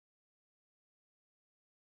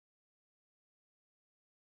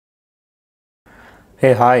Hey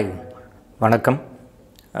hi வணக்கம்.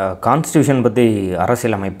 Constitution பற்றி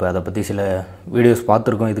அரசியலமைப்பு அதை பற்றி சில வீடியோஸ்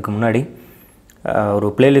பார்த்துருக்கோம். இதுக்கு முன்னாடி ஒரு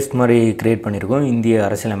பிளேலிஸ்ட் மாதிரி க்ரியேட் பண்ணியிருக்கோம், இந்திய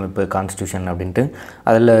அரசியலமைப்பு கான்ஸ்டியூஷன் அப்படின்ட்டு.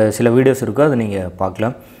 அதில் சில வீடியோஸ் இருக்கும், அதை நீங்கள்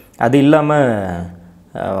பார்க்கலாம். அது இல்லாமல்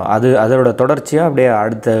அதோட தொடர்ச்சியாக அப்படியே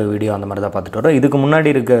அடுத்த வீடியோ அந்த மாதிரி தான் பார்த்துட்டு வரோம். இதுக்கு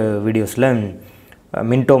முன்னாடி இருக்க வீடியோஸில்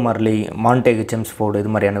மின்டோ மார்லி, மாண்டேக் செம்ஸ்ஃபோர்டு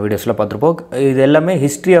இது மாதிரியான வீடியோஸில் பார்த்துருப்போம். இது எல்லாமே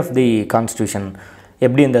ஹிஸ்ட்ரி ஆஃப் தி கான்ஸ்டியூஷன்,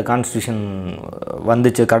 எப்படி இந்த கான்ஸ்டியூஷன்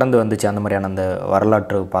கடந்து வந்துச்சு அந்த மாதிரியான அந்த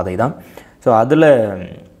வரலாற்று பாதை தான். ஸோ அதில்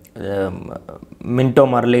மின்டோ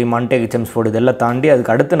மார்லி, மாண்டேக் செம்ஸ்ஃபோர்டு இதெல்லாம் தாண்டி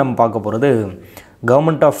அதுக்கு அடுத்து நம்ம பார்க்க போகிறது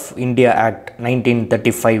கவர்மெண்ட் ஆஃப் இந்தியா ஆக்ட்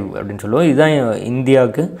 1935 அப்படின்னு சொல்லுவோம். இதுதான்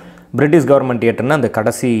இந்தியாவுக்கு பிரிட்டிஷ் கவர்மெண்ட் இயற்றின அந்த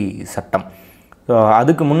கடைசி சட்டம். ஸோ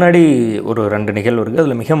அதுக்கு முன்னாடி ஒரு 2 நிகழ்வு இருக்குது.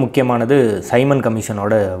 அதில் மிக முக்கியமானது சைமன்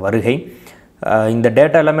கமிஷனோட வருகை. இந்த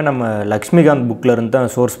டேட்டா எல்லாமே நம்ம லக்ஷ்மிகாந்த் புக்கில் இருந்து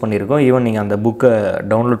தான் சோர்ஸ் பண்ணியிருக்கோம். ஈவன் நீங்கள் அந்த புக்கை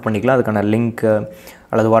டவுன்லோட் பண்ணிக்கலாம். அதுக்கான லிங்க்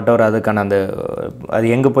அல்லது வாட்டவர் அதுக்கான அது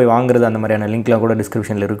எங்கே போய் வாங்குறது அந்த மாதிரியான லிங்க்லாம் கூட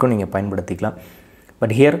டிஸ்கிரிப்ஷனில் இருக்கும், நீங்கள் பயன்படுத்திக்கலாம்.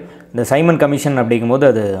 பட் ஹியர் இந்த சைமன் கமிஷன் அப்படிங்கும்போது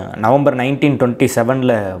அது நவம்பர்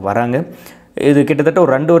 1927 வராங்க. இது கிட்டத்தட்ட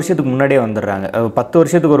ஒரு 2 வருஷத்துக்கு முன்னாடியே வந்துடுறாங்க. 10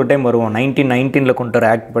 வருஷத்துக்கு ஒரு டைம் வருவோம். 1919 கொண்டு வர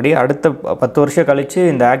ஆக்ட் படி அடுத்த 10 வருஷம் கழித்து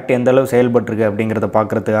இந்த ஆக்ட் எந்த அளவு செயல்பட்டுருக்கு அப்படிங்கிறத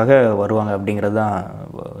பார்க்குறதுக்காக வருவாங்க அப்படிங்கிறது தான்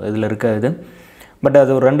இதில் இருக்க இது. பட்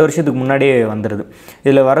அது ஒரு 2 வருஷத்துக்கு முன்னாடியே வந்துடுது.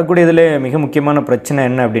 இதில் வரக்கூடியதில் மிக முக்கியமான பிரச்சனை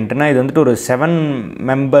என்ன அப்படின்ட்டுனா, இது வந்துட்டு ஒரு 7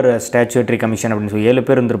 மெம்பர் ஸ்டாச்சுவரி கமிஷன் அப்படின்னு சொல்லி 7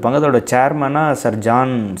 பேர் இருந்திருப்பாங்க. அதோட சேர்மனாக சர்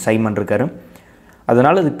ஜான் சைமன் இருக்கார்.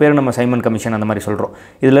 அதனால் இதுக்கு பேர் நம்ம சைமன் கமிஷன் அந்த மாதிரி சொல்கிறோம்.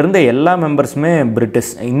 இதில் இருந்த எல்லா மெம்பர்ஸுமே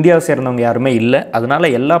பிரிட்டிஷ், இந்தியாவை சேர்ந்தவங்க யாருமே இல்லை. அதனால்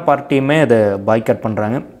எல்லா பார்ட்டியுமே அதை பாய்காட்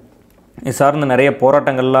பண்ணுறாங்க. இது சார்ந்த நிறைய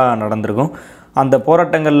போராட்டங்கள்லாம் நடந்திருக்கும். அந்த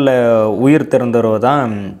போராட்டங்களில் உயிர் திறந்தவர்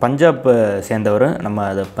தான் பஞ்சாப் சேர்ந்தவர். நம்ம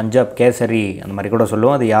அதை பஞ்சாப் கேசரி அந்த மாதிரி கூட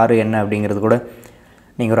சொல்லுவோம். அது யார் என்ன அப்படிங்கிறது கூட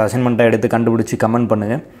நீங்கள் ஒரு அசைன்மெண்ட்டாக எடுத்து கண்டுபிடிச்சி கமெண்ட்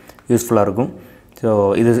பண்ணுங்கள், யூஸ்ஃபுல்லாக இருக்கும். ஸோ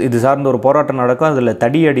இது சார்ந்த ஒரு போராட்டம் நடக்கும். அதில்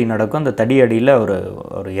தடியடி நடக்கும். அந்த தடியடியில் அவர்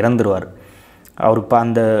இறந்துருவார்.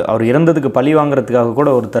 அவர் இறந்ததுக்கு பழி வாங்குறதுக்காக கூட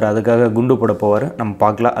ஒருத்தர் அதுக்காக குண்டு போட போவார். நம்ம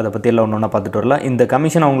பார்க்கலாம், அதை பற்றி எல்லாம் ஒன்று பார்த்துட்டு வரலாம். இந்த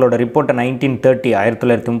கமிஷன் அவங்களோட ரிப்போர்ட்டை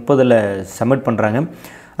 1930 சப்மிட் பண்ணுறாங்க.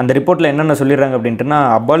 அந்த ரிப்போர்ட்டில் என்னென்ன சொல்லிடுறாங்க அப்படின்ட்டுனா,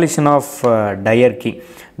 அபாலிஷன் ஆஃப்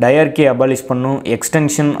டயர்கி அபாலிஷ் பண்ணும்,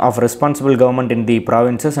 extension of responsible government in the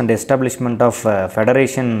provinces and establishment of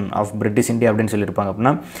federation of British India அப்படின்னு சொல்லியிருப்பாங்க.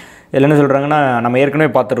 அப்படின்னா இதில் என்ன சொல்கிறாங்கன்னா, நம்ம ஏற்கனவே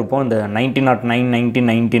பார்த்துருப்போம் இந்த 1909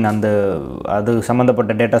 1919 அது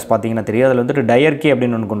சம்மந்தப்பட்ட டேட்டாஸ் பார்த்தீங்கன்னா தெரியும். அதில் வந்துட்டு டயர்கி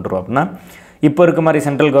அப்படின்னு ஒன்று கொண்டு வருவோம். அப்படின்னா இப்போ இருக்க மாதிரி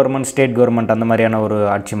சென்ட்ரல் கவர்மெண்ட், ஸ்டேட் கவர்மெண்ட் அந்த மாதிரியான ஒரு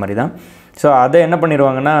ஆட்சி மாதிரி தான். ஸோ அதை என்ன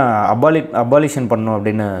பண்ணிடுவாங்கன்னா அபாலிஷன் பண்ணும்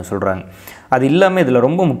அப்படின்னு சொல்கிறாங்க. அது இல்லாமல் இதில்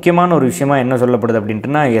ரொம்ப முக்கியமான ஒரு விஷயமா என்ன சொல்லப்படுது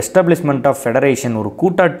அப்படின்ட்டுனா, எஸ்டாப்ளிஷ்மெண்ட் ஆஃப் ஃபெடரேஷன், ஒரு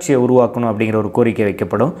கூட்டாட்சியை உருவாக்கணும் அப்படிங்கிற ஒரு கோரிக்கை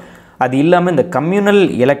வைக்கப்படும். அது இல்லாமல் இந்த கம்யூனல்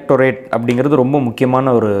எலக்டோரேட் அப்படிங்கிறது ரொம்ப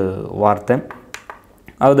முக்கியமான ஒரு வார்த்தை.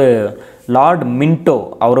 அதாவது லார்ட் மின்டோ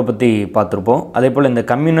அவரை பற்றி பார்த்துருப்போம். அதே போல் இந்த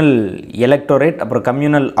கம்யூனல் எலக்டோரேட் அப்புறம்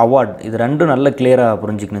கம்யூனல் அவார்ட், இது ரெண்டும் நல்ல கிளியராக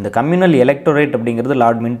புரிஞ்சுக்கணும். இந்த கம்யூனல் எலக்டோரேட் அப்படிங்கிறது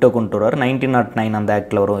லார்ட் மின்டோ கொண்டு வருவார். 1909 அந்த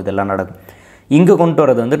ஆக்டில் வரும். இதெல்லாம் நடக்கும். இங்கே கொண்டு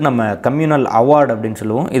வரது வந்துட்டு நம்ம கம்யூனல் அவார்டு அப்படின்னு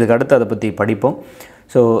சொல்லுவோம். இதுக்கு அடுத்து அதை பற்றி படிப்போம்.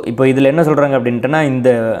 ஸோ இப்போ இதில் என்ன சொல்கிறாங்க அப்படின்ட்டுனா, இந்த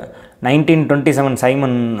 1927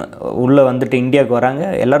 சைமன் உள்ளே வந்துட்டு இந்தியாவுக்கு வராங்க.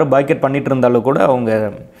 எல்லோரும் பாய்கட் பண்ணிகிட்டு இருந்தாலும் கூட அவங்க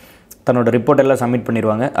தன்னோட ரிப்போர்ட் எல்லாம் சப்மிட்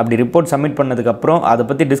பண்ணிடுவாங்க. அப்படி ரிப்போர்ட் சப்மிட் பண்ணதுக்கப்புறம் அதை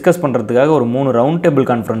பற்றி டிஸ்கஸ் பண்ணுறதுக்காக ஒரு 3 ரவுண்ட் டேபிள்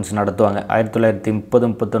கான்ஃபரன்ஸ் நடத்துவாங்க. 1930,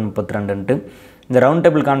 31, 32. இந்த ரவுண்ட்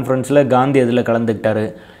டேபிள் கான்ஃபரன்ஸில் காந்தி எதில் கலந்துக்கிட்டார்,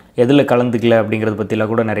 எதில் கலந்துக்கல அப்படிங்கிறத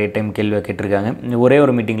பற்றிலாம் கூட நிறைய டைம் கேள்வியாக கேட்டிருக்காங்க. ஒரே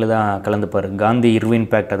ஒரு மீட்டிங்கில் தான் கலந்துப்பார். காந்தி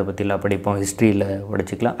இர்வின் பேக்ட் அதை பற்றிலாம் படிப்போம், ஹிஸ்ட்ரியில்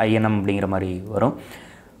படிச்சுக்கலாம், INM அப்படிங்கிற மாதிரி வரும்.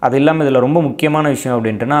 அது இல்லாமல் இதில் ரொம்ப முக்கியமான விஷயம்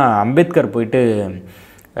அப்படின்ட்டுனா, அம்பேத்கர் போயிட்டு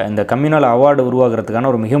இந்த கம்யூனல் அவார்டு உருவாகிறதுக்கான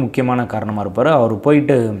ஒரு மிக முக்கியமான காரணமாக இருப்பார். அவர்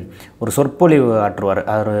போயிட்டு ஒரு சொற்பொழிவு ஆற்றுவார்.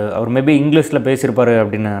 அவர் மேபி இங்கிலீஷில் பேசியிருப்பார்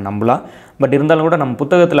அப்படின்னு நம்பலாம். பட் இருந்தாலும் கூட நம்ம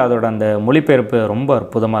புத்தகத்தில் அதோட அந்த மொழிபெயர்ப்பு ரொம்ப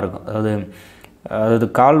அற்புதமாக இருக்கும். அதாவது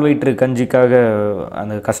கால் வயிற்று கஞ்சிக்காக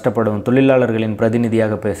அந்த கஷ்டப்படும் தொழிலாளர்களின்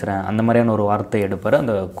பிரதிநிதியாக பேசுகிறேன் அந்த மாதிரியான ஒரு வார்த்தை எடுப்பார்.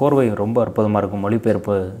 அந்த கோர்வை ரொம்ப அற்புதமாக இருக்கும்.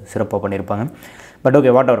 மொழிபெயர்ப்பு சிறப்பாக பண்ணியிருப்பாங்க. But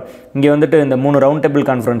okay, whatever. இங்கே வந்துட்டு இந்த 3 ரவுண்ட் டேபிள்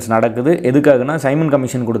கான்ஃபரன்ஸ் நடக்குது. எதுக்காகனா, சைமன்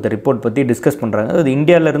கமிஷன் கொடுத்த ரிப்போர்ட் பற்றி டிஸ்கஸ் பண்ணுறாங்க. அது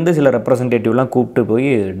இந்தியாவிலேருந்து சில ரெப்ரசன்டேட்டிவ்லாம் கூப்பிட்டு போய்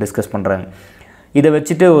டிஸ்கஸ் பண்ணுறாங்க. இதை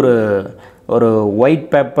வச்சுட்டு ஒரு white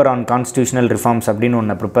paper on constitutional reforms அப்படின்னு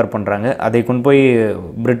ஒன்று ப்ரிப்பேர் பண்ணுறாங்க. அதை கொண்டு போய்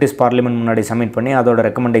பிரிட்டிஷ் பார்லிமெண்ட் முன்னாடி சப்மிட் பண்ணி அதோட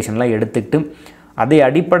ரெக்கமெண்டேஷன்லாம் எடுத்துக்கிட்டு அதை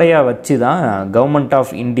அடிப்படையாக வச்சு தான் கவர்மெண்ட்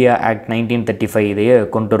ஆஃப் இந்தியா ஆக்ட் 1935 இதையே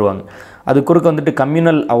கொண்டு வருவாங்க. அது குறுக்க வந்துட்டு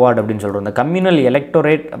கம்யூனல் அவார்டு அப்படின்னு சொல்கிறோம். இந்த கம்யூனல்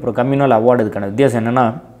எலக்டோரேட் அப்புறம் கம்யூனல் அவார்டு, இதுக்கான வித்தியாசம் என்னென்னா,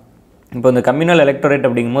 இப்போ இந்த கம்யூனல் எலக்டோரேட்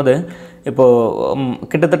அப்படிங்கும்போது இப்போது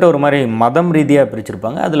கிட்டத்தட்ட ஒரு மாதிரி மதம் ரீதியாக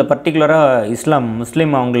பிரிச்சிருப்பாங்க. அதில் பர்டிகுலராக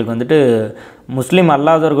முஸ்லீம் அவங்களுக்கு வந்துட்டு முஸ்லீம்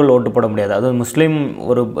அல்லாதவர்கள் ஓட்டு போட முடியாது. அதாவது முஸ்லீம்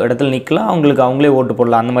ஒரு இடத்துல நிற்கலாம், அவங்களுக்கு அவங்களே ஓட்டு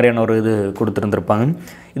போடலாம், அந்த மாதிரியான ஒரு இது கொடுத்துருந்துருப்பாங்க.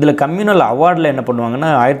 இதில் கம்யூனல் அவார்டில் என்ன பண்ணுவாங்கன்னா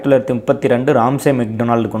 1932 ராம்சே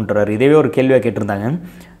மெக்டொனால்டு கொண்டு வர்றாரு. இதே ஒரு கேள்வியாக கேட்டிருந்தாங்க.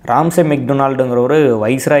 ராம்சே மெக்டொனால்டுங்கிற ஒரு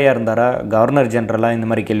வைஸ்ராயாக இருந்தாரா, கவர்னர் ஜென்ரலாக, இந்த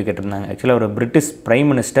மாதிரி கேள்வி கேட்டிருந்தாங்க. ஆக்சுவலாக ஒரு பிரிட்டிஷ்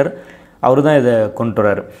பிரைம் மினிஸ்டர், அவர் தான் இதை கொண்டு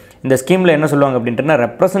வராரு. இந்த ஸ்கீமில் என்ன சொல்லுவாங்க அப்படின்ட்டுனா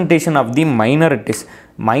ரெப்ரசன்டேஷன் ஆஃப் தி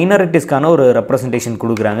மைனாரிட்டிஸ்க்கான ஒரு ரெப்ரசன்டேஷன்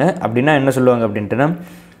கொடுக்குறாங்க. அப்படின்னா என்ன சொல்லுவாங்க அப்படின்ட்டுனா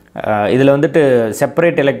இதில் வந்துட்டு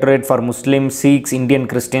separate electorate for Muslim, seeks, Indian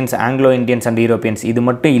Christians, Anglo Indians and Europeans இது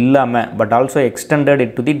மட்டும் இல்லாமல் but also extended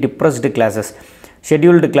it to the depressed classes,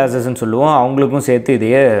 scheduled கிளாஸஸ்ன்னு சொல்லுவோம், அவங்களுக்கும் சேர்த்து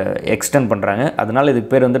இதையே எக்ஸ்டெண்ட் பண்ணுறாங்க. அதனால்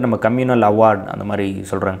இதுக்கு பேர் வந்து நம்ம கம்யூனல் அவார்டு அந்த மாதிரி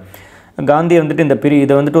சொல்கிறாங்க. காந்தி வந்துட்டு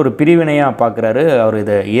இதை வந்துட்டு ஒரு பிரிவினையாக பார்க்குறாரு. அவர்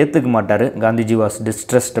இதை ஏற்றுக்க மாட்டார். காந்திஜி வாஸ்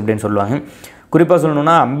டிஸ்ட்ரெஸ்ட் அப்படின்னு சொல்லுவாங்க. குறிப்பாக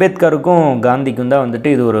சொல்லணுன்னா அம்பேத்கருக்கும் காந்திக்கும் தான் வந்துட்டு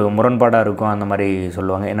இது ஒரு முரண்பாடாக இருக்கும் அந்த மாதிரி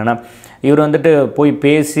சொல்லுவாங்க. என்னென்னா இவர் வந்துட்டு போய்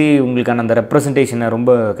பேசி உங்களுக்கான அந்த ரெப்ரசன்டேஷனை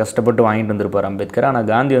ரொம்ப கஷ்டப்பட்டு வாங்கிட்டு வந்திருப்பார் அம்பேத்கர். ஆனால்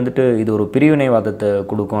காந்தி வந்துட்டு இது ஒரு பிரிவினைவாதத்தை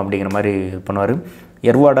கொடுக்கும் அப்படிங்கிற மாதிரி பண்ணுவார்.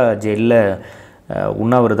 எர்வாடா ஜெயிலில்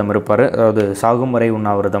உண்ணாவிரதம் இருப்பார். அதாவது சாகும் வரை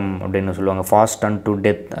உண்ணாவிரதம் அப்படின்னு சொல்லுவாங்க, ஃபாஸ்ட் அண்ட் டு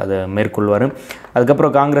டெத், அதை மேற்கொள்வார்.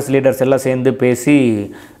 அதுக்கப்புறம் காங்கிரஸ் லீடர்ஸ் எல்லாம் சேர்ந்து பேசி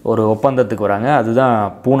ஒரு ஒப்பந்தத்துக்கு வராங்க. அதுதான்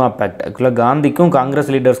பூனா பேக்ட். ஆக்சுவலாக காந்திக்கும்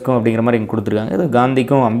காங்கிரஸ் லீடர்ஸ்க்கும் அப்படிங்கிற மாதிரி இங்கே கொடுத்துருக்காங்க. இது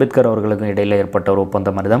காந்திக்கும் அம்பேத்கர் அவர்களுக்கும் இடையில் ஏற்பட்ட ஒரு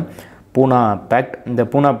ஒப்பந்தம் மாதிரி தான் பூனா பேக்ட். இந்த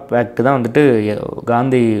பூனா பேக்ட் தான் வந்துட்டு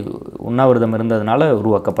காந்தி உண்ணாவிரதம் இருந்ததுனால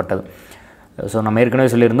உருவாக்கப்பட்டது. ஸோ நம்ம ஏற்கனவே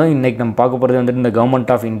சொல்லியிருந்தோம். இன்றைக்கி நம்ம பார்க்க போகிறது வந்துட்டு இந்த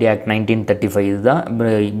கவர்மெண்ட் ஆஃப் இந்தியா ஆக்ட் 1935 இதுதான்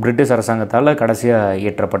பிரிட்டிஷ் அரசாங்கத்தால் கடைசியாக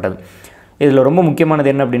இயற்றப்பட்டது. இதில் ரொம்ப முக்கியமானது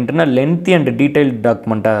என்ன அப்படின்ட்டுனா லென்த்தி அண்ட் டீட்டெயில்டு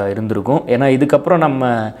டாக்குமெண்ட்டாக இருந்திருக்கும். ஏன்னா இதுக்கப்புறம் நம்ம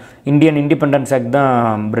இந்தியன் இண்டிபெண்டன்ஸ் ஆக்ட்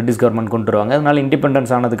தான் பிரிட்டிஷ் கவர்மெண்ட் கொண்டு வருவாங்க. அதனால்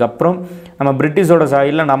இண்டிபெண்டன்ஸ் ஆனதுக்கப்புறம் நம்ம பிரிட்டிஷோட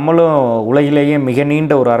சாயில் நம்மளும் உலகிலேயே மிக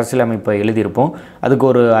நீண்ட ஒரு அரசியலமைப்பை எழுதியிருப்போம். அதுக்கு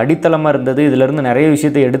ஒரு அடித்தளமாக இருந்தது, இதிலேருந்து நிறைய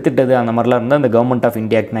விஷயத்தை எடுத்துட்டது, அந்த மாதிரிலாம் இருந்தால் இந்த கவர்மெண்ட் ஆஃப்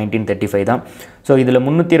இந்தியா ஆக்ட் 1935 தான். ஸோ இதில்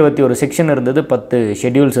 321 செக்ஷன் இருந்தது, 10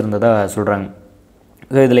 ஷெட்யூல்ஸ் இருந்ததாக சொல்கிறாங்க.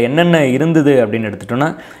 ஸோ இதில் என்னென்ன இருந்தது அப்படின்னு எடுத்துட்டோன்னா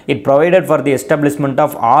it provided for the establishment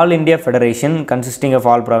of all India federation consisting of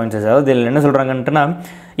all provinces. அதாவது இதில் என்ன சொல்கிறாங்கன்ட்டுனா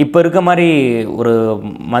இப்போ இருக்க மாதிரி ஒரு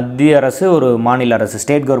மத்திய அரசு, ஒரு மாநில அரசு,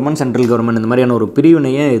 ஸ்டேட் கவர்மெண்ட், சென்ட்ரல் கவர்மெண்ட், இந்த மாதிரியான ஒரு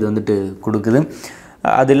பிரிவினையை இது வந்துட்டு கொடுக்குது.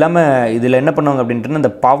 அது இல்லாமல் இதில் என்ன பண்ணுவாங்க அப்படின்ட்டுனா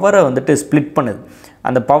இந்த பவரை வந்துட்டு ஸ்ப்ளிட் பண்ணுது.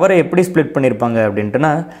 அந்த பவரை எப்படி ஸ்ப்ளிட் பண்ணியிருப்பாங்க அப்படின்ட்டுனா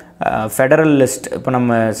ஃபெடரல் லிஸ்ட், இப்போ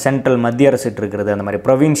நம்ம சென்ட்ரல் மத்திய அரசு இருக்கிறது, அந்த மாதிரி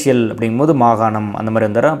ப்ரொவின்ஷியல் அப்படிங்கும்போது மாகாணம் அந்த மாதிரி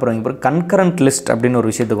இருந்தார். அப்புறம் இப்போ கன்கரண்ட் லிஸ்ட் அப்படின்னு ஒரு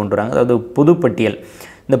விஷயத்தை கொண்டு வராங்க. அதாவது பொதுப்பட்டியல்.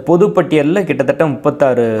 இந்த பொதுப்பட்டியலில் கிட்டத்தட்ட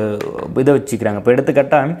 36 இதை வச்சுக்கிறாங்க. இப்போ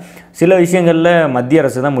எடுத்துக்காட்டால் சில விஷயங்களில் மத்திய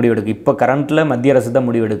அரசு தான் முடிவெடுக்கும். இப்போ கரண்ட்டில் மத்திய அரசு தான்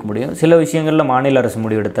முடிவெடுக்க முடியும். சில விஷயங்களில் மாநில அரசு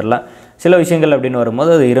முடிவெடுத்துடலாம். சில விஷயங்கள் அப்படின்னு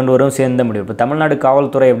வரும்போது அது 2 பேரும் சேர்ந்த முடிவு. இப்போ தமிழ்நாடு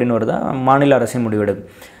காவல்துறை அப்படின்னு வருதா மாநில அரசு முடிவெடுக்கும்.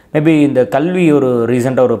 மேபி இந்த கல்வி ஒரு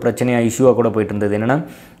ரீசெண்டாக ஒரு பிரச்சனையாக இஷ்யூவாக கூட போயிட்டு இருந்தது. என்னென்னா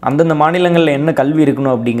அந்தந்த மாநிலங்களில் என்ன கல்வி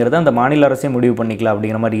இருக்கணும் அப்படிங்கிறத அந்த மாநில அரசே முடிவு பண்ணிக்கலாம்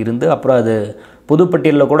அப்படிங்கிற மாதிரி இருந்து அப்புறம் அது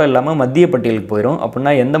பொதுப்பட்டியலில் கூட இல்லாமல் மத்திய பட்டியலுக்கு போயிடும்.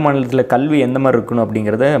 அப்படின்னா எந்த மாநிலத்தில் கல்வி எந்த மாதிரி இருக்கணும்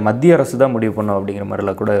அப்படிங்கிறத மத்திய அரசு தான் முடிவு பண்ணும் அப்படிங்கிற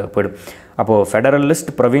மாதிரிலாம் கூட போயிடும். அப்போது federal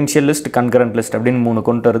list, provincial list, concurrent list அப்படின்னு 3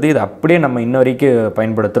 கொண்டு வருது. இது அப்படியே நம்ம இன்ன வரைக்கும்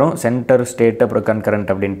பயன்படுத்துகிறோம். சென்டர், ஸ்டேட், அப்புறம்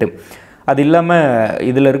கன்கரண்ட் அப்படின்ட்டு. அது இல்லாமல்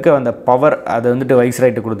இதில் இருக்க அந்த பவர் அதை வந்துட்டு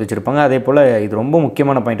வைஸ்ராய்ட்டு கொடுத்து வச்சுருப்பாங்க. அதே போல் இது ரொம்ப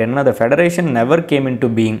முக்கியமான பாயிண்ட் என்னென்னா அந்த federation never game in to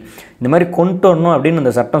being. இந்த மாதிரி கொண்டு வரணும் அப்படின்னு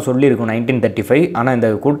இந்த சட்டம் சொல்லியிருக்கும் 1935. ஆனால் இந்த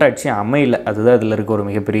கூட்டாட்சி அமையல. அதுதான் இதில் இருக்க ஒரு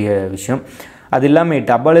மிகப்பெரிய விஷயம். அது இல்லாமல்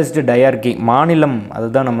இட் அபாலிஸ்டு டயார்கி. மாநிலம்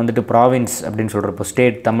அதுதான் நம்ம வந்துட்டு ப்ராவின்ஸ் அப்படின்னு சொல்கிறப்போ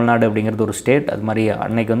ஸ்டேட், தமிழ்நாடு அப்படிங்கிறது ஒரு ஸ்டேட், அது மாதிரி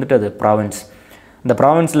அன்னைக்கு வந்துட்டு அது ப்ராவின்ஸ். இந்த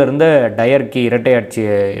ப்ராவின்ஸில் இருந்த டயார்கி இரட்டை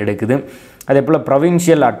ஆட்சியை எடுக்குது. அதே போல்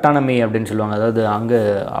ப்ரொவின்ஷியல் அட்டானமி அப்படின்னு சொல்லுவாங்க. அதாவது அங்கே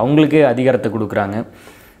அவங்களுக்கே அதிகாரத்தை கொடுக்குறாங்க.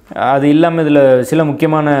 அது இல்லாமல் இதில் சில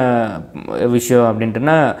முக்கியமான விஷயம்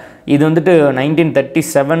அப்படின்ட்டுனா இது வந்துட்டு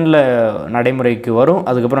 1937 நடைமுறைக்கு வரும்.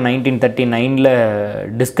 அதுக்கப்புறம் 1939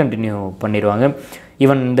 டிஸ்கண்டினியூ பண்ணிடுவாங்க.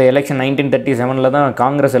 ஈவன் இந்த எலெக்ஷன் 1937 தான்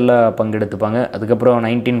காங்கிரஸ் எல்லாம் பங்கெடுத்துப்பாங்க. அதுக்கப்புறம்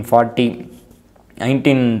 1930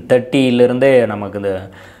 நமக்கு இந்த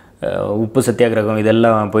உப்பு சத்தியாகிரகம்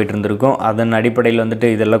இதெல்லாம் போயிட்டு இருந்திருக்கும். அதன் அடிப்படையில் வந்துட்டு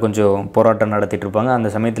இதெல்லாம் கொஞ்சம் போராட்டம் நடத்திட்டு இருப்பாங்க. அந்த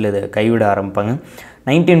சமயத்தில் இதை கைவிட ஆரம்பிப்பாங்க.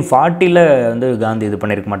 1940 வந்து காந்தி இது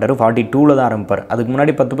பண்ணியிருக்க மாட்டார். 42 தான் ஆரம்பிப்பார். அதுக்கு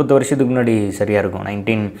முன்னாடி 10 வருஷத்துக்கு முன்னாடி சரியாக இருக்கும்.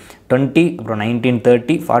 1920, அப்புறம்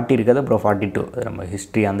 1930, 40 இருக்காது, அப்புறம் 42. அது நம்ம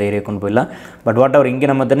ஹிஸ்ட்ரி அந்த ஏரியா கொண்டு போயிடலாம். பட் வாட் எவர்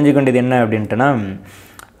இங்கே நம்ம தெரிஞ்சுக்க வேண்டியது என்ன அப்படின்ட்டுனா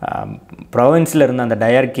ப்ரொவின்ஸில் இருந்த அந்த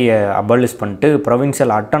டயார்கியை அபாலிஷ் பண்ணிட்டு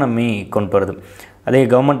ப்ரொவின்ஷியல் அட்டானமி கொண்டு வருது. அதே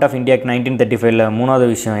கவர்மெண்ட் ஆஃப் இந்தியா 1935 3வது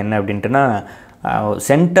விஷயம் என்ன அப்படின்ட்டுனா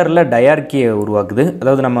சென்டரில் டயார்கியை உருவாக்குது.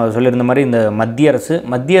 அதாவது நம்ம சொல்லியிருந்த மாதிரி இந்த மத்திய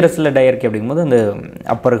அரசில் டயார்கி அப்படிங்கும்போது இந்த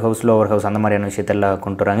அப்பர் ஹவுஸ் லோவர் ஹவுஸ் அந்த மாதிரியான விஷயத்தெல்லாம்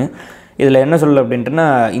கொண்டு வராங்க. இதில் என்ன சொல்ல அப்படின்ட்டுனா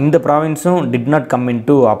இந்த ப்ராவின்ஸும் did not come in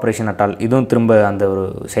to operation at all, இதுவும் திரும்ப அந்த ஒரு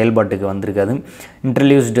செயல்பாட்டுக்கு வந்திருக்காது.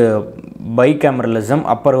 Introduced பைகேமரலிசம்,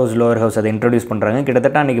 Appar house lower house அதை இன்ட்ரடியூஸ் பண்ணுறாங்க.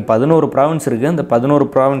 கிட்டத்தட்ட அன்றைக்கி 11 ப்ராவின்ஸ் இருக்குது. அந்த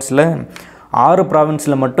 11 ப்ராவின்ஸில் 6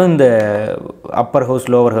 ப்ராவின்ஸில் மட்டும் இந்த அப்பர் ஹவுஸ்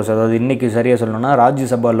லோவர் ஹவுஸ், அதாவது இன்றைக்கி சரியாக சொல்லணும்னா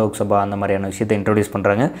ராஜ்யசபா லோக்சபா அந்த மாதிரியான விஷயத்தை இன்ட்ரடியூஸ்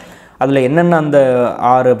பண்ணுறாங்க. அதில் என்னென்ன அந்த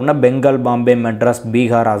 6 அப்படின்னா பெங்கால், பாம்பே, மெட்ராஸ்,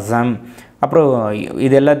 பீகார், அஸ்ஸாம், அப்புறம்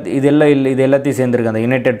இது எல்லாத்தையும் சேர்ந்துருக்கு அந்த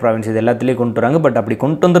யுனைடெட் ப்ராவின்ஸ், இது எல்லாத்துலேயும் கொண்டு வராங்க. பட் அப்படி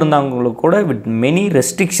கொண்டு வந்திருந்தவங்களுக்கு கூட வித் மெனி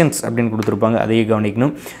ரெஸ்ட்ரிக்ஷன்ஸ் அப்படின்னு கொடுத்துருப்பாங்க, அதையே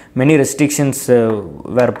கவனிக்கணும். Many restrictions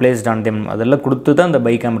where placed on them, அதெல்லாம் கொடுத்து தான் அந்த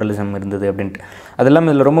பைகேமரலிசம் இருந்தது அப்படின்ட்டு. அதெல்லாம்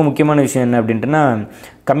இதில் ரொம்ப முக்கியமான விஷயம் என்ன அப்படின்ட்டுனா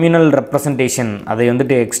கம்யூனல் ரெப்ரசன்டேஷன் அதை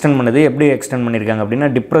வந்துட்டு எக்ஸ்டெண்ட் பண்ணுது. எப்படி எக்ஸ்டெண்ட் பண்ணியிருக்காங்க அப்படின்னா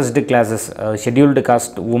depressed classes, scheduled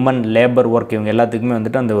caste, woman, labour work, இவங்க எல்லாத்துக்குமே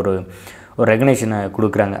வந்துட்டு அந்த ஒரு ரெகனேஷனை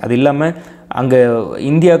கொடுக்குறாங்க. அது இல்லாமல் அங்கே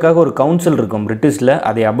இந்தியாவுக்காக ஒரு கவுன்சில் இருக்கும் பிரிட்டிஷில்,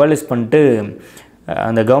 அதை அபாலிஷ் பண்ணிட்டு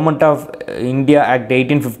அந்த கவர்மெண்ட் ஆஃப் இந்தியா ஆக்ட்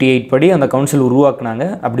 1858 படி அந்த கவுன்சில் உருவாக்குனாங்க.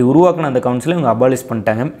 அப்படி உருவாக்குன அந்த கவுன்சிலை இவங்க அபாலிஷ்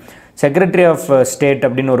பண்ணிட்டாங்க. செக்ரட்டரி ஆஃப் ஸ்டேட்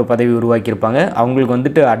அப்படின்னு ஒரு பதவி உருவாக்கியிருப்பாங்க. அவங்களுக்கு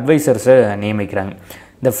வந்துட்டு அட்வைசர்ஸை நியமிக்கிறாங்க.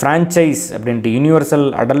 இந்த ஃப்ரான்ச்சைஸ் அப்படின்ட்டு யூனிவர்சல்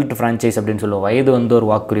அடல்ட் ஃப்ரான்ச்சைஸ் அப்படின்னு சொல்லுவோம், வயது வந்து ஒரு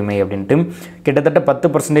வாக்குரிமை அப்படின்ட்டு கிட்டத்தட்ட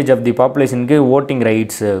 10% ஆஃப் தி பாப்புலேஷனுக்கு ஓட்டிங்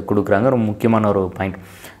ரைட்ஸ் கொடுக்குறாங்க. ரொம்ப முக்கியமான ஒரு பாயிண்ட்.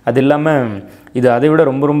 அது இல்லாமல் இது அதை விட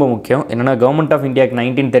ரொம்ப ரொம்ப முக்கியம் என்னென்னா கவர்மெண்ட் ஆஃப் இந்தியாவுக்கு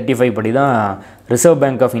 1935 படி தான் ரிசர்வ்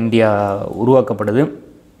பேங்க் ஆஃப் இந்தியா உருவாக்கப்படுது.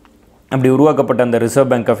 அப்படி உருவாக்கப்பட்ட அந்த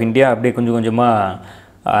ரிசர்வ் பேங்க் ஆஃப் இந்தியா அப்படியே கொஞ்சம் கொஞ்சமாக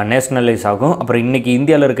நேஷ்னலைஸ் ஆகும். அப்புறம் இன்றைக்கி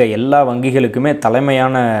இந்தியாவில் இருக்க எல்லா வங்கிகளுக்குமே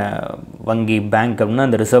தலைமையான வங்கி பேங்க் அப்படின்னா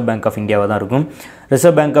அந்த ரிசர்வ் பேங்க் ஆஃப் இந்தியாவாக தான் இருக்கும்.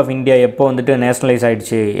 ரிசர்வ் பேங்க் ஆஃப் இந்தியா எப்போ வந்துட்டு நேஷ்னலைஸ்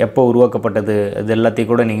ஆகிடுச்சு, எப்போ உருவாக்கப்பட்டது, இது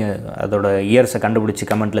எல்லாத்தையும் கூட நீங்கள் அதோட இயர்ஸை கண்டுபிடிச்சி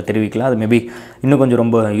கமெண்ட்டில் தெரிவிக்கலாம். அது மேபி இன்னும் கொஞ்சம்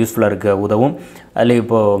ரொம்ப யூஸ்ஃபுல்லாக இருக்க உதவும். அதில்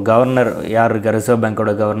இப்போது கவர்னர் யார் இருக்கா, ரிசர்வ்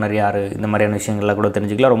பேங்க்கோட கவர்னர் யார், இந்த மாதிரியான விஷயங்கள்லாம் கூட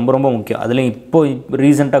தெரிஞ்சுக்கலாம். ரொம்ப ரொம்ப முக்கியம். அதுலேயும் இப்போது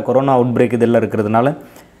ரீசெண்டாக கொரோனா அவுட் பிரேக் இதெல்லாம் இருக்கிறதுனால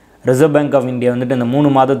ரிசர்வ் பேங்க் ஆஃப் இந்தியா வந்துட்டு இந்த 3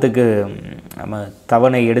 மாதத்துக்கு நம்ம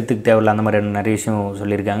தவணை எடுத்துக்க தேவையில்லை, அந்த மாதிரி நிறைய விஷயம்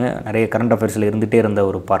சொல்லியிருக்காங்க. நிறைய கரண்ட் அஃபேர்ஸில் இருந்துகிட்டே இருந்த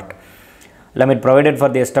ஒரு பார்ட். எல்லாமே provided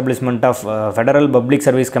for the establishment of federal public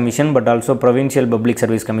service commission but also provincial public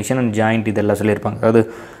service commission and joint இதெல்லாம் சொல்லியிருப்பாங்க. அதாவது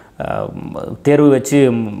தேர்வு வச்சு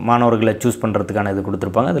மாணவர்களை சூஸ் பண்ணுறதுக்கான இது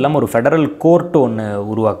கொடுத்துருப்பாங்க. அது இல்லாமல் ஒரு ஃபெடரல் கோர்ட்டு ஒன்று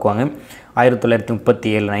உருவாக்குவாங்க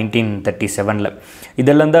 1937 1937.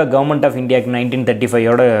 இதெல்லாம் தான் கவர்மெண்ட் ஆஃப் இந்தியாவுக்கு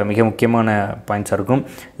 1935 மிக முக்கியமான பாயிண்ட்ஸாக இருக்கும்.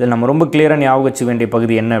 இதில் நம்ம ரொம்ப கிளியராக ஞாபகம் வச்சு வேண்டிய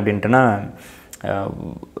பகுதி என்ன அப்படின்ட்டுனா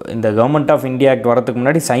இந்த கவர்மெண்ட் ஆஃப் இந்தியா ஆக்ட் வரதுக்கு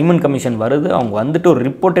முன்னாடி சைமன் கமிஷன் வருது. அவங்க வந்துட்டு ஒரு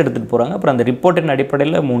ரிப்போர்ட் எடுத்துகிட்டு போகிறாங்க. அப்புறம் அந்த ரிப்போர்ட்டின்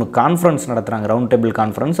அடிப்படையில் 3 கான்ஃபரன்ஸ் நடத்துகிறாங்க, ரவுண்ட் டேபிள்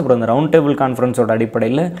கான்ஃபரன்ஸ். அப்புறம் அந்த ரவுண்ட் டேபிள் கான்ஃபரன்ஸோட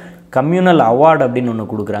அடிப்படையில் கம்யூனல் அவார்டு அப்படின்னு ஒன்று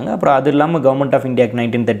கொடுக்குறாங்க. அப்புறம் அது இல்லாமல் கவர்மெண்ட் ஆஃப் இந்தியாவுக்கு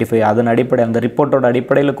 1935 அதன் அடிப்படை அந்த ரிப்போர்ட்டோட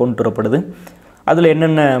அடிப்படையில் கொண்டு வரப்படுது. அதில்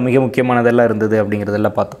என்னென்ன மிக முக்கியமானதெல்லாம் இருந்தது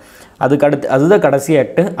அப்படிங்கிறதெல்லாம் பார்த்தோம். அதுதான் கடைசி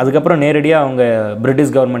ஆக்ட். அதுக்கப்புறம் நேரடியாக அவங்க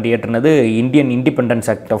British government இயற்றினது Indian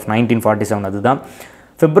independence act of 1947. அதுதான்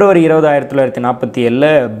February 20, 1947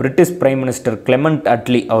 British prime minister Clement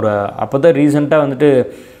Atlee, அவர் அப்போ தான் ரீசெண்டாக வந்துட்டு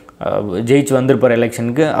ஜெயிச்சு வந்திருப்பார்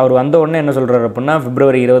எலெக்ஷனுக்கு. அவர் வந்த உடனே என்ன சொல்கிறார் அப்படின்னா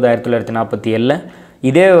February 20, 1947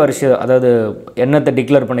 இதே வருஷம், அதாவது என்னத்தை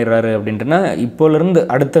டிக்ளேர் பண்ணிடுறாரு அப்படின்ட்டுனா இப்போலேருந்து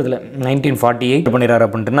அடுத்ததில் 1948 பண்ணிடுறாரு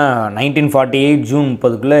அப்படின்ட்டுனா 1948 ஜூன்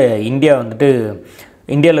 30 இந்தியா வந்துட்டு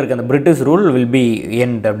இந்தியாவில் இருக்க அந்த British rule will be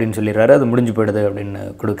end அப்படின்னு சொல்லிடுறாரு. அது முடிஞ்சு போயிடுது அப்படின்னு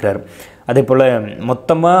கொடுக்குறாரு. அதே போல்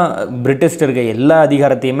மொத்தமாக பிரிட்டிஷ்ட இருக்க எல்லா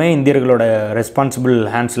அதிகாரத்தையுமே இந்தியர்களோட ரெஸ்பான்சிபிள்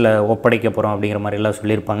ஹேண்ட்ஸில் ஒப்படைக்க போகிறோம் அப்படிங்கிற மாதிரிலாம்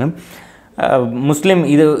சொல்லியிருப்பாங்க. முஸ்லீம்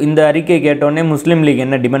இந்த அறிக்கை கேட்டோடனே முஸ்லீம் லீக்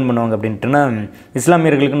என்ன டிமாண்ட் பண்ணுவாங்க அப்படின்ட்டுனா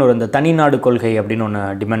இஸ்லாமியர்களுக்குன்னு ஒரு இந்த தனி நாடு கொள்கை அப்படின்னு ஒன்று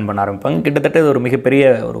டிமாண்ட் பண்ண ஆரம்பிப்பாங்க. கிட்டத்தட்ட இது ஒரு மிகப்பெரிய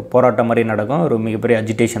ஒரு போராட்டம் மாதிரி நடக்கும், ஒரு மிகப்பெரிய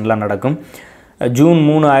அஜிடேஷன்லாம் நடக்கும். ஜூன்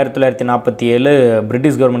 3, 1947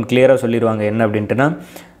 பிரிட்டிஷ் கவர்மெண்ட் கிளியராக சொல்லிடுவாங்க என்ன அப்படின்ட்டுனா,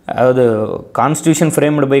 அதாவது constitution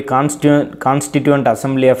framed by constituent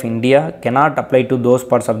assembly of India cannot apply to those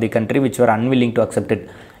parts of the country which were unwilling to accept it.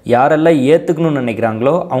 யாரெல்லாம் ஏற்றுக்கணும்னு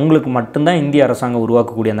நினைக்கிறாங்களோ அவங்களுக்கு மட்டும்தான் இந்திய அரசாங்கம்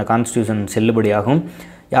உருவாக்கக்கூடிய அந்த கான்ஸ்டியூஷன் செல்லுபடியாகும்.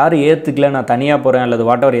 யார் ஏற்றுக்கல, நான் தனியாக போகிறேன் அல்லது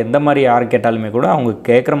வாட்டவர் எந்த மாதிரி யார் கேட்டாலுமே கூட அவங்க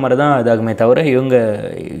கேட்குற மாதிரி தான் இதாகுமே தவிர இவங்க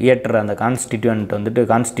ஏற்றுற அந்த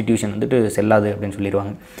கான்ஸ்டிடியூஷன் வந்துட்டு செல்லாது அப்படின்னு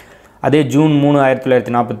சொல்லிடுவாங்க. அதே ஜூன் 3,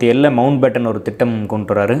 1947 மவுண்ட் பேட்டன் ஒரு திட்டம் கொண்டு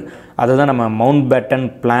வராரு. அதை தான் நம்ம மவுண்ட் பேட்டன்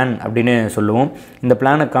பிளான் அப்படின்னு சொல்லுவோம். இந்த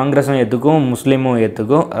பிளானை காங்கிரஸும் ஏற்றுக்கும், முஸ்லீமும்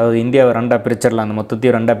ஏற்றுக்கும். அதாவது இந்தியாவை 2ஆக பிரிச்சிடலாம், அந்த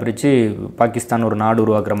மொத்தத்தையும் 2ஆக பிரித்து பாகிஸ்தான் ஒரு நாடு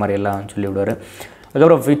உருவாக்குற மாதிரி எல்லாம் சொல்லிவிடுவார்.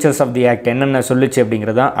 அதுக்கப்புறம் ஃபீச்சர்ஸ் ஆஃப் தி ஆக்ட் என்னென்ன சொல்லிச்சு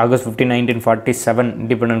அப்படிங்கிறதா August 15, 1947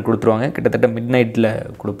 இண்டிபெண்டன்ட் கொடுத்துருவாங்க. கிட்டத்தட்ட மிட் நைட்டில்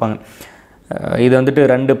கொடுப்பாங்க. இது வந்துட்டு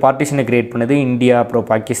 2 பார்ட்டிஷனை க்ரியேட் பண்ணுது, இந்தியா அப்புறம்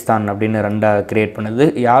பாகிஸ்தான் அப்படின்னு 2ஆக க்ரியேட் பண்ணுது.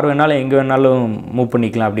 யார் வேணாலும் எங்கே வேணாலும் மூவ்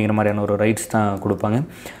பண்ணிக்கலாம் அப்படிங்கிற மாதிரியான ஒரு ரைட்ஸ் தான் கொடுப்பாங்க.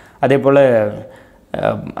 அதே போல்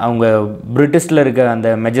அவங்க பிரிட்டிஷில் இருக்க அந்த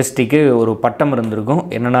மெஜஸ்டிக்கு ஒரு பட்டம் இருந்திருக்கும்.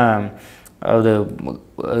 என்னென்னா அது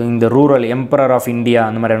இந்த ரூரல் எம்பரர் ஆஃப் இந்தியா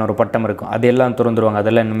அந்த மாதிரியான ஒரு பட்டம் இருக்கும். அதெல்லாம் திறந்துருவாங்க.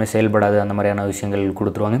 அதெல்லாம் இன்னுமே செயல்படாது. அந்த மாதிரியான விஷயங்கள்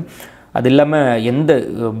கொடுத்துருவாங்க. அது இல்லாமல் எந்த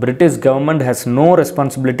British government has no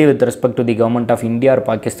responsibility with respect to the government of India R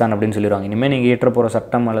Pakistan அப்படின்னு சொல்லிடுவாங்க. இனிமேல் நீங்கள் ஏற்ற போகிற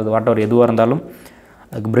சட்டம் அல்லது வாட்டவர் எதுவாக இருந்தாலும்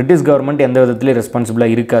அதுக்கு பிரிட்டிஷ் கவர்மெண்ட் எந்த விதத்துலேயும்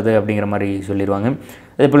ரெஸ்பான்சிபிளாக இருக்காது அப்படிங்கிற மாதிரி சொல்லிடுவாங்க.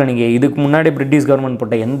 அதே போல் நீங்கள் இதுக்கு முன்னாடி பிரிட்டிஷ் கவர்மெண்ட்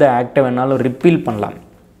போட்ட எந்த ஆக்டை வேணாலும் ரிப்பீல் பண்ணலாம்.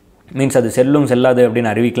 மீன்ஸ் அது செல்லும் செல்லாது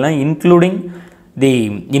அப்படின்னு அறிவிக்கலாம். Including the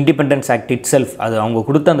independence act it self. அது அவங்க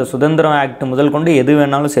கொடுத்த அந்த சுதந்திரம் ஆக்ட் முதல் கொண்டு எது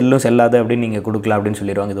வேணாலும் செல்லும் செல்லாது அப்படின்னு நீங்கள் கொடுக்கலாம் அப்படின்னு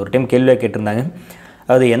சொல்லிடுவாங்க. இது ஒரு டைம் கேள்வியாக கேட்டிருந்தாங்க.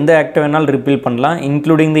 அது எந்த ஆக்டை வேணாலும் ரிப்பீல் பண்ணலாம்,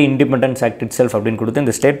 including the independence act it self அப்படின்னு கொடுத்து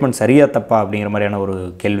இந்த ஸ்டேட்மெண்ட் சரியா தப்பா அப்படிங்கிற மாதிரியான ஒரு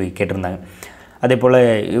கேள்வி கேட்டிருந்தாங்க. அதே போல்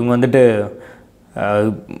இவங்க வந்துட்டு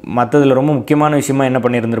மற்றதில் ரொம்ப முக்கியமான விஷயமா என்ன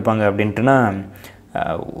பண்ணியிருந்திருப்பாங்க அப்படின்ட்டுனா,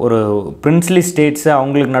 ஒரு பிரின்ஸ்லி ஸ்டேட்ஸு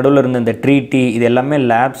அவங்களுக்கு நடுவில் இருந்த இந்த ட்ரீட்டி இது எல்லாமே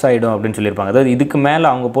லேப்ஸ் ஆகிடும் அப்படின்னு சொல்லியிருப்பாங்க. அதாவது இதுக்கு மேலே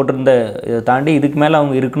அவங்க போட்டிருந்த இதை தாண்டி இதுக்கு மேலே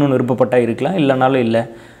அவங்க இருக்கணும்னு விருப்பப்பட்டால் இருக்கலாம், இல்லைனாலும் இல்லை.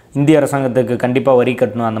 இந்திய அரசாங்கத்துக்கு கண்டிப்பாக வரி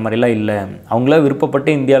கட்டணும் அந்த மாதிரிலாம் இல்லை. அவங்கள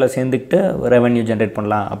விருப்பப்பட்டு இந்தியாவில் சேர்ந்துக்கிட்டு ரெவென்யூ ஜென்ரேட்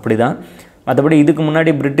பண்ணலாம் அப்படி தான். மற்றபடி இதுக்கு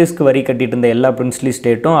முன்னாடி பிரிட்டிஷ்க்கு வரி கட்டிகிட்டு இருந்த எல்லா பிரின்ஸ்லி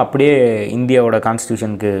ஸ்டேட்டும் அப்படியே இந்தியாவோட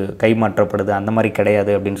கான்ஸ்டியூஷனுக்கு கைமாற்றப்படுது, அந்த மாதிரி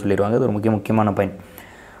கிடையாது அப்படின்னு சொல்லிடுவாங்க. அது ஒரு முக்கியமான பாயிண்ட்.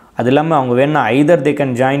 அது இல்லாமல் அவங்க வேணால் Hyder they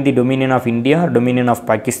can join the Dominion of India Dominion of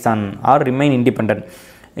Pakistan R remain independent.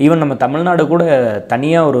 Even நம்ம தமிழ்நாடு கூட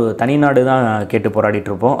தனியாக ஒரு தனிநாடு தான் கேட்டு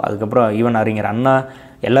போராடிட்டுருப்போம். அதுக்கப்புறம் ஈவன் அறிஞர் அண்ணா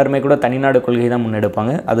எல்லாருமே கூட தனிநாடு கொள்கை தான்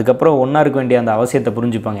முன்னெடுப்பாங்க. அதுக்கப்புறம் ஒன்றா இருக்க வேண்டிய அந்த அவசியத்தை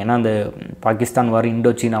புரிஞ்சுப்பாங்க. ஏன்னா அந்த பாகிஸ்தான் வார்,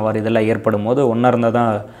 இண்டோ சீனா வார் இதெல்லாம் ஏற்படும் போது ஒன்றா இருந்தால்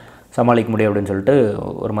தான் சமாளிக்க முடியும் அப்படின்னு சொல்லிட்டு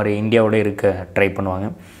ஒரு மாதிரி இந்தியாவோட இருக்க ட்ரை பண்ணுவாங்க.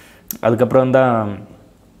 அதுக்கப்புறம் தான்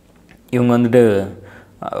இவங்க வந்துட்டு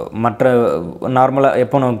மற்ற நார்மலாக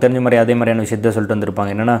எப்போ நமக்கு தெரிஞ்ச மாதிரி அதே மாதிரியான விஷயத்த சொல்லிட்டு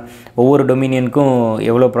வந்திருப்பாங்க. என்னென்னா ஒவ்வொரு டொமினியனுக்கும்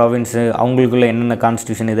எவ்வளோ ப்ராவின்ஸு, அவங்களுக்குள்ள என்னென்ன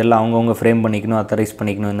கான்ஸ்டியூஷன் இதெல்லாம் அவங்கவுங்க ஃப்ரேம் பண்ணிக்கணும், அத்தரைஸ்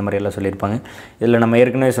பண்ணிக்கணும், இந்த மாதிரியெல்லாம் சொல்லியிருப்பாங்க. இதில் நம்ம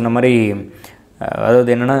ஏற்கனவே சொன்ன மாதிரி அதாவது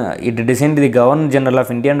என்னென்னா it design the governor general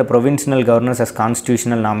of India and ப்ரொவின்ஷனல் governors as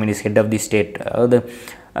constitutional nominees head of the state. அதாவது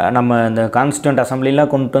நம்ம இந்த கான்ஸ்டியூண்ட்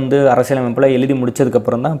அசம்பிளிலாம் கொண்டு வந்து அரசியலமைப்பில் எழுதி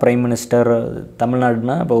முடித்ததுக்கப்புறம் தான் பிரைம் மினிஸ்டர்,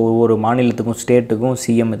 தமிழ்நாடுனா இப்போ ஒவ்வொரு மாநிலத்துக்கும் ஸ்டேட்டுக்கும்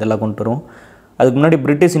சிஎம் இதெல்லாம் கொண்டு வரும். அதுக்கு முன்னாடி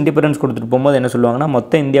பிரிட்டிஷ் இண்டிபெண்டன்ஸ் கொடுத்துட்டு போகும்போது என்ன சொல்லுவாங்கன்னா,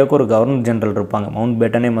 மொத்த இந்தியாவுக்கு ஒரு கவர்னர் ஜெனரல் இருப்பாங்க. மவுண்ட்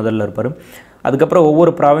பேட்டனே முதல்ல இருப்பார். அதுக்கப்புறம்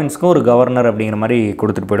ஒவ்வொரு ப்ராவின்ஸ்க்கும் ஒரு கவர்னர் அப்படிங்கிற மாதிரி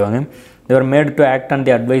கொடுத்துட்டு போயிடுவாங்க. தேர் made to act on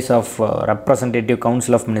the advice of representative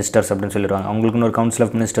council of ministers அப்படின்னு சொல்லிடுவாங்க. அவங்களுக்குன்னு ஒரு கவுன்சில்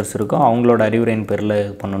ஆஃப் மினிஸ்டர்ஸ் இருக்கும், அவங்களோட அறிவுரையின் பேரில்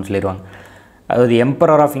பண்ணணும்னு சொல்லிடுவாங்க. அதாவது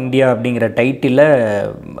எம்பரர் ஆஃப் இந்தியா அப்படிங்கிற டைட்டில்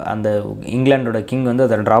அந்த இங்கிலாண்டோட கிங் வந்து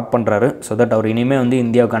அதை ட்ராப் பண்ணுறாரு. ஸோ தட் அவர் இனிமேல் வந்து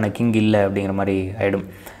இந்தியாவுக்கான கிங் இல்லை அப்படிங்கிற மாதிரி ஆகிடும்.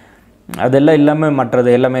 அதெல்லாம் இல்லாமல் மற்றது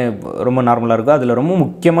எல்லாமே ரொம்ப நார்மலாக இருக்கும். அதில் ரொம்ப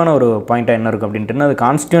முக்கியமான ஒரு பாயிண்ட்டாக என்ன இருக்கும் அப்படின்ட்டுனா, அது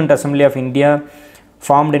constituent assembly of India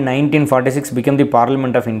formed in 1946 become the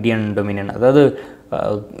parliament of Indian Dominion. அதாவது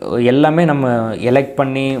எல்லாமே நம்ம எலெக்ட்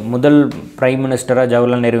பண்ணி முதல் பிரைம் மினிஸ்டராக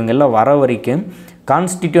ஜவஹர்லால் நேரு எல்லாம் வர வரைக்கும்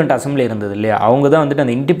கான்ஸ்டிடியூண்ட் அசம்பிளி இருந்தது இல்லையா, அவங்க தான் வந்துட்டு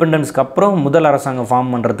அந்த இண்டிபெண்டன்ஸ்க்கு அப்புறம் முதல் அரசாங்கம்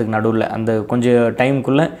ஃபார்ம் பண்ணுறதுக்கு நடுவில் அந்த கொஞ்சம்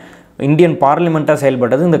டைமுக்குள்ளே இந்தியன் பார்லிமெண்ட்டாக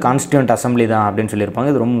செயல்பட்டது இந்த கான்ஸ்டிடியூண்ட் அசம்பிளி தான் அப்படின்னு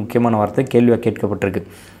சொல்லியிருப்பாங்க. இது ரொம்ப முக்கியமான வார்த்தை, கேள்வியாக கேட்கப்பட்டிருக்கு.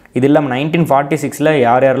 இது இல்லாமல் 1946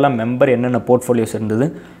 யார் யாரெல்லாம் மெம்பர், என்னென்ன போர்ட்ஃபோலியோஸ் இருந்தது,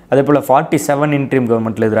 அதே போல் 47 இன்ட்ரீம்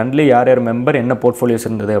கவர்மெண்ட்டில் இது ரெண்டுலேயும் யார் யார் மெம்பர், என்ன போர்ட்ஃபோலியோஸ்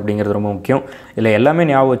இருந்தது அப்படிங்கிறது ரொம்ப முக்கியம். இதில் எல்லாமே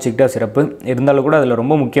ஞாபகம் வச்சுக்கிட்டா சிறப்பு. இருந்தாலும் கூட அதில்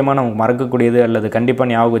ரொம்ப முக்கியமான நமக்கு மறக்கக்கூடியது அல்லது கண்டிப்பாக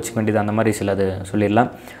ஞாபகம் வச்சுக்க வேண்டியது அந்த மாதிரி சிலது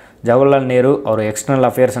சொல்லிடலாம். ஜவஹர்லால் நேரு அவர் external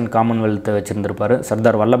affairs and Commonwealth வச்சுருந்துருப்பார்.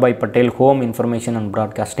 Sardar Vallabhbhai Patel home information and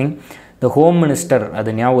broadcasting. இந்த ஹோம் மினிஸ்டர் அது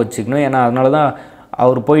ஞாபகம் வச்சுக்கணும். ஏன்னா அதனால தான்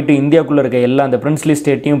அவர் போயிட்டு இந்தியாவுக்குள்ளே இருக்க எல்லா அந்த பிரின்ஸ்லி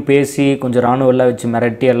ஸ்டேட்டையும் பேசி கொஞ்சம் இராணுவெல்லாம் வச்சு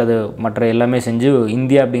மிரட்டி அல்லது மற்ற எல்லாமே செஞ்சு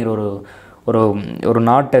இந்தியா அப்படிங்கிற ஒரு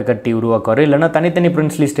நாட்டை கட்டி உருவாக்குவார். இல்லைனா தனித்தனி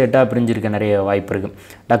பிரின்ஸ்லி ஸ்டேட்டாக பிரிஞ்சிருக்க நிறைய வாய்ப்பு இருக்குது.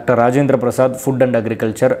 Doctor Rajendra Prasad food and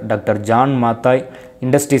agriculture, doctor John Mathai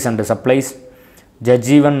industries and supplies,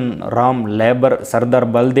 ஜஜீவன் Ram labour, Sardar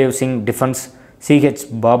Baldev Singh defence, CH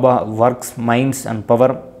Baba works mines and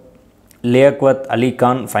power, லியாக்வத் Ali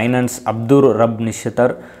Khan finance, Abdur rub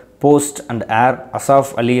நிஷத்தர் post and air, Asaf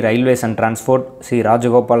Ali railways and transport, C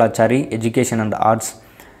Rajagopalachari education and arts,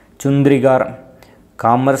 சுந்திரிகார்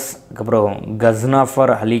commerce, அதுக்கப்புறம்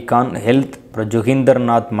கஸ்னாஃபர் Ali Khan health, அப்புறம்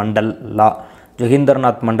ஜொகிந்தர்நாத் மண்டல் லா.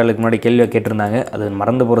 ஜொகிந்தர்நாத் மண்டலுக்கு முன்னாடி கேள்வியை கேட்டிருந்தாங்க, அது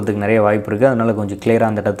மறந்து போகிறதுக்கு நிறைய வாய்ப்பு இருக்குது. அதனால் கொஞ்சம்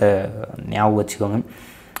கிளியராக அந்த இடத்த ஞாபகம் வச்சுக்கோங்க.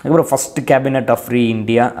 அதுக்கப்புறம் first cabinet of free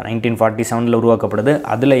India 1947 உருவாக்கப்படுது.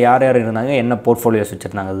 அதில் யார் யார் இருந்தாங்க, என்ன போர்ட்ஃபோலியோஸ்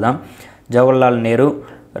வச்சுருந்தாங்க, அதுதான் ஜவஹர்லால் நேரு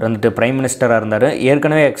வந்துட்டு பிரைம் மினிஸ்டராக இருந்தார்.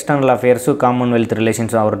 ஏற்கனவே எக்ஸ்டர்னல் அஃபேர்ஸும் காமன்வெல்த்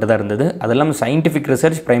ரிலேஷன்ஸும் அவர்கிட்ட தான் இருந்தது. அது இல்லாமல் சயின்டிஃபிக்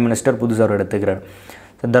ரிசர்ச் பிரைம் மினிஸ்டர் புதுசாக அவர் எடுத்துக்கிறார்.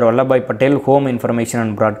 Sardar Vallabhbhai Patel home information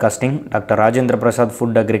and broadcasting, doctor Rajendra Prasad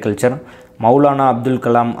food agriculture, Maulana Abul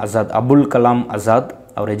Kalam Azad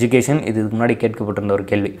our education இதுக்கு முன்னாடி கேட்கப்பட்டிருந்த ஒரு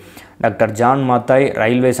கேள்வி. Doctor John Mathai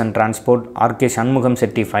railways and transport, RK Shanmugam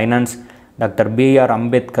Shetty finance, doctor PR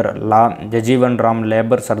Ambedkar law, ஜஜீவன் Ram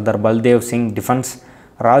labour, Sardar Baldev Singh defence,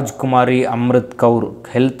 Rajkumari Amrit Kaur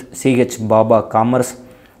health, CH Baba commerce,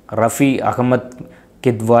 Rafi Ahmed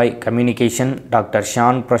Kidwai communication, doctor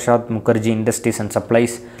Shawn Prasad Mukherjee industries and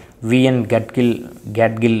supplies, VN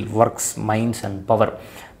கேட்கில் works mines and power.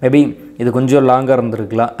 Maybe இது கொஞ்சம் லாங்காக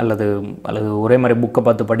இருந்திருக்கலாம், அல்லது ஒரே மாதிரி புக்கை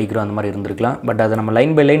பார்த்து படிக்கிறோம் அந்த மாதிரி இருந்திருக்கலாம். பட் அதை நம்ம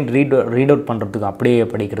line by line read out பண்ணுறதுக்கும் அப்படியே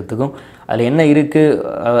படிக்கிறதுக்கும் அதில் என்ன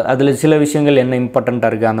இருக்குது, அதில் சில விஷயங்கள் என்ன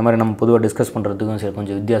இம்பார்ட்டண்ட்டாக இருக்குது அந்த மாதிரி நம்ம பொதுவாக டிஸ்கஸ் பண்ணுறதுக்கும் சில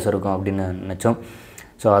கொஞ்சம் வித்தியாசம் இருக்கும் அப்படின்னு நினச்சோம்.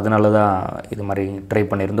 ஸோ அதனால தான் இது மாதிரி ட்ரை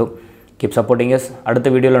பண்ணியிருந்தோம். Keep supporting us. அடுத்த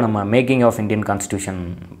வீடியோவில் நம்ம மேக்கிங் ஆஃப் இந்தியன் கான்ஸ்டியூஷன்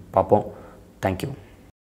பார்ப்போம். தேங்க்யூ.